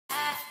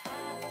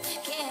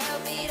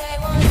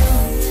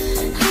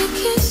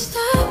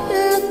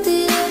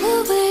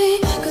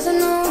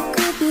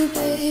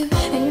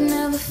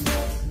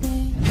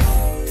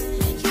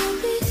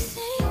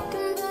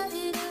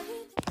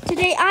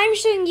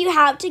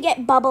how to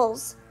get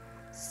bubbles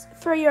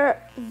for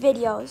your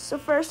videos. So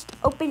first,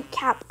 open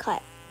CapCut.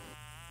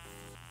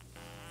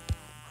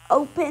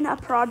 Open a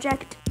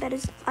project that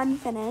is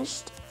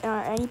unfinished, or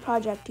any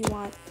project you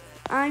want.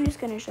 I'm just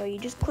gonna show you.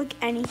 Just click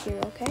any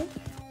here, okay?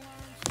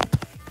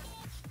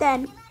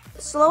 Then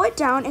slow it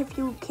down if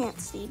you can't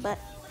see, but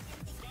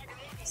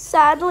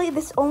sadly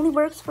this only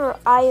works for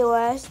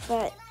iOS,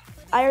 but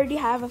I already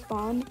have a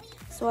phone,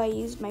 so I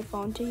used my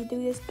phone to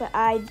do this, but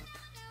I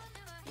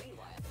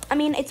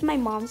mean, it's my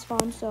mom's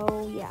phone, so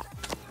yeah.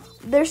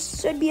 There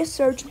should be a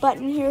search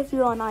button here if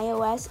you're on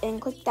iOS,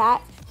 and click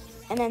that,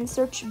 and then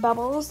search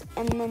bubbles,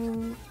 and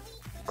then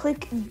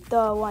click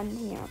the one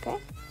here, okay?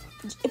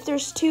 If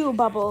there's two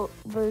bubble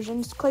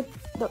versions, click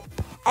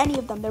any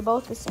of them. They're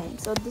both the same.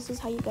 So this is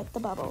how you get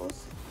the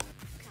bubbles.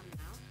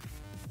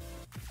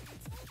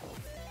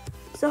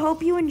 So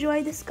hope you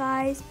enjoy this,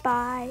 guys.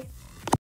 Bye.